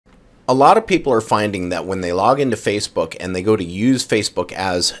A lot of people are finding that when they log into Facebook and they go to use Facebook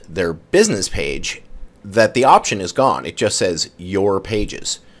as their business page, that the option is gone. It just says Your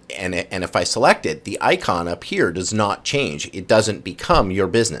Pages. And if I select it, the icon up here does not change. It doesn't become Your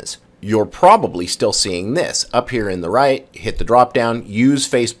Business. You're probably still seeing this. Up here in the right, hit the drop down, use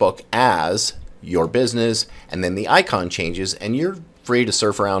Facebook as Your Business, and then the icon changes and you're free to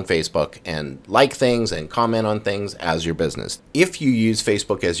surf around Facebook and like things and comment on things as your business. If you use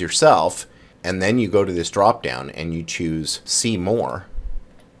Facebook as yourself, and then you go to this drop down and you choose See More,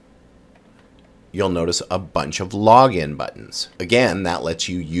 you'll notice a bunch of login buttons. Again, that lets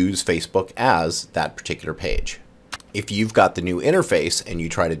you use Facebook as that particular page. If you've got the new interface and you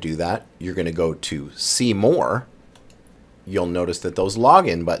try to do that, you're going to go to See More. You'll notice that those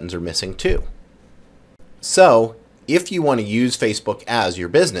login buttons are missing too. So if you want to use Facebook as your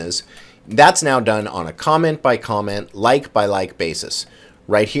business, that's now done on a comment by comment, like by like basis.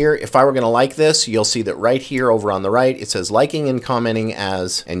 Right here, if I were going to like this, you'll see that right here over on the right, it says liking and commenting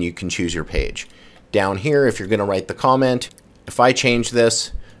as, and you can choose your page. Down here, if you're going to write the comment, if I change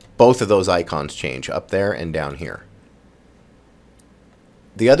this, both of those icons change up there and down here.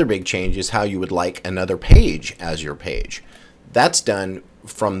 The other big change is how you would like another page as your page. That's done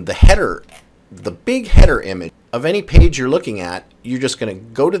from the header, the big header image of any page you're looking at. You're just going to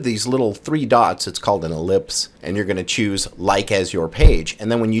go to these little three dots, it's called an ellipse, and you're going to choose like as your page.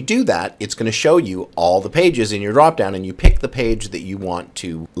 And then when you do that, it's going to show you all the pages in your dropdown, and you pick the page that you want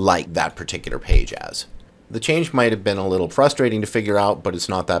to like that particular page as. The change might have been a little frustrating to figure out, but it's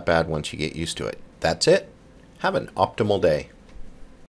not that bad once you get used to it. That's it. Have an optimal day.